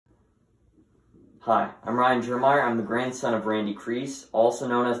Hi, I'm Ryan Jermeyer. I'm the grandson of Randy Crease, also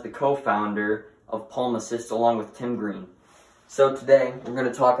known as the co-founder of Palm Assist along with Tim Green. So today, we're going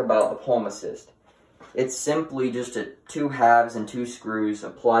to talk about the Palm Assist. It's simply just two halves and two screws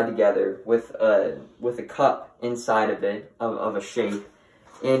applied together with a cup inside of it, of a shape.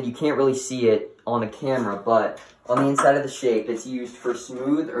 And you can't really see it on a camera, but on the inside of the shape, it's used for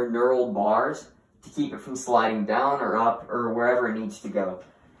smooth or knurled bars to keep it from sliding down or up or wherever it needs to go.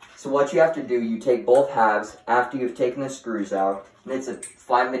 So what you have to do, you take both halves after you've taken the screws out, and it's a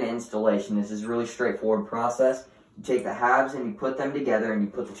 5-minute installation. This is a really straightforward process. You take the halves and you put them together and you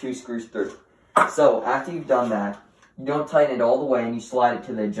put the two screws through. So after you've done that, you don't tighten it all the way and you slide it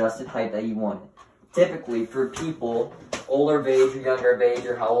to the adjusted height that you want. Typically, for people older of age or younger of age,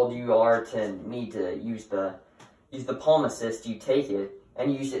 or how old you are to need to use the Palm Assist, you take it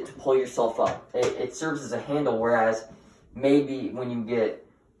and use it to pull yourself up. It serves as a handle, whereas maybe when you get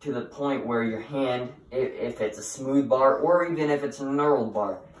to the point where your hand, if it's a smooth bar or even if it's a knurled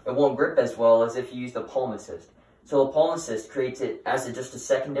bar, it won't grip as well as if you use the Palm Assist. So the Palm Assist creates it as just a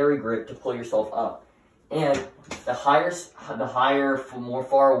secondary grip to pull yourself up. And the higher, more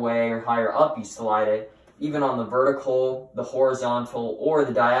far away or higher up you slide it, even on the vertical, the horizontal, or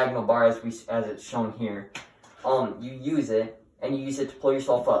the diagonal bar as it's shown here, you use it and you use it to pull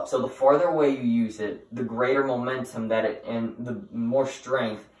yourself up. So the farther away you use it, the greater momentum and the more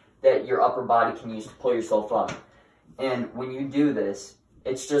strength that your upper body can use to pull yourself up. And when you do this,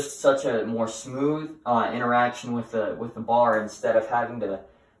 it's just such a more smooth interaction with the bar, instead of having to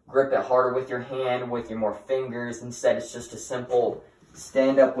grip it harder with your hand, with your more fingers. Instead, it's just a simple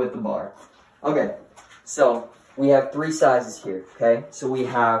stand up with the bar. Okay, so we have 3 sizes here, okay? So we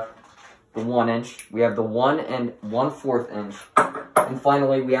have the 1 inch, we have the 1 1/4 inch, and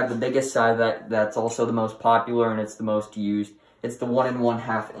finally we have the biggest size that's also the most popular and it's the most used. It's the 1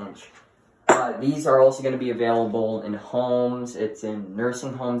 1/2 inch. These are also going to be available in homes, it's in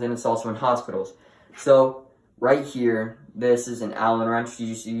nursing homes, and it's also in hospitals. So right here, this is an Allen wrench.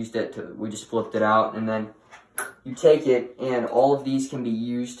 We just flipped it out, and then you take it, and all of these can be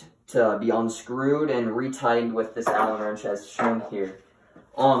used to be unscrewed and retightened with this Allen wrench as shown here.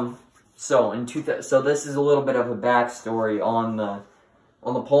 So this is a little bit of a backstory on the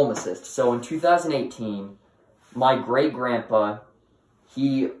Palm Assist. So in 2018, my great-grandpa,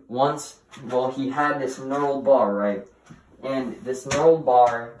 he had this knurled bar, right? And this knurled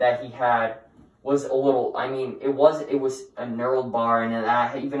bar that he had was a little, it was a knurled bar, and it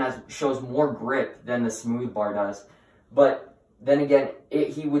even shows more grip than the smooth bar does. But then again,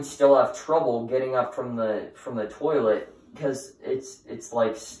 he would still have trouble getting up from the toilet, because it's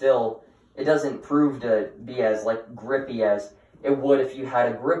like still, it doesn't prove to be as like grippy as it would if you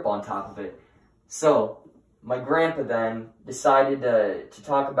had a grip on top of it. So my grandpa then decided to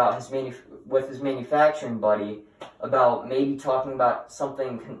talk about with his manufacturing buddy about maybe talking about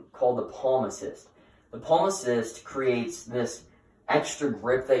something called the Palm Assist. The Palm Assist creates this extra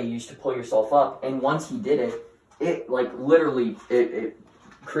grip that you use to pull yourself up, and once he did it, it literally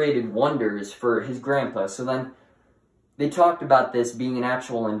created wonders for his grandpa. So then they talked about this being an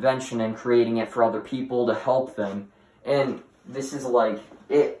actual invention and creating it for other people to help them, and this is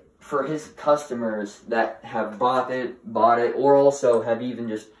it for his customers that have bought it, or also have even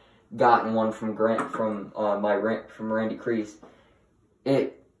just gotten one from Randy Crease.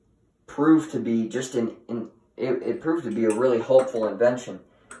 It proved to be it proved to be a really helpful invention.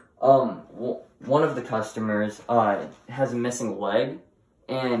 One of the customers has a missing leg,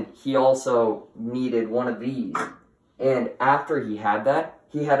 and he also needed one of these. And after he had that,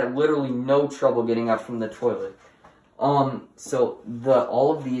 he had literally no trouble getting up from the toilet. So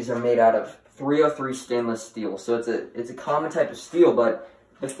all of these are made out of 303 stainless steel. So it's a common type of steel, but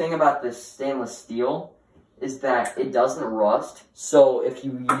the thing about this stainless steel is that it doesn't rust. So if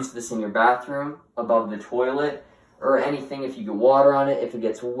you use this in your bathroom, above the toilet, or anything, if you get water on it, if it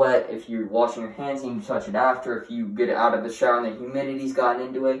gets wet, if you're washing your hands and you touch it after, if you get it out of the shower and the humidity's gotten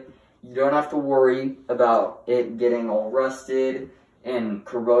into it, you don't have to worry about it getting all rusted and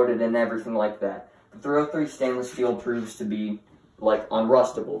corroded and everything like that. The 303 stainless steel proves to be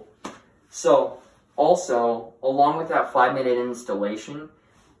unrustable. So also, along with that 5-minute installation,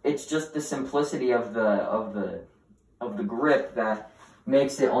 it's just the simplicity of the grip that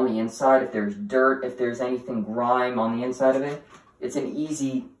makes it on the inside. If there's dirt, if there's anything grime on the inside of it, it's an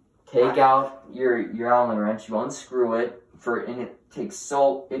easy take out your Allen wrench, you unscrew it and it's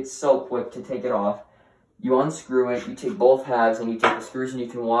so quick to take it off. You unscrew it, you take both halves, and you take the screws and you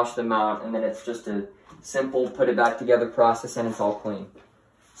can wash them out, and then it's just a simple put it back together process and it's all clean.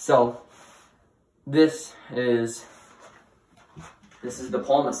 So this is the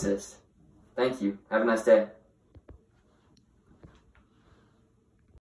Palm Assist. Thank you. Have a nice day.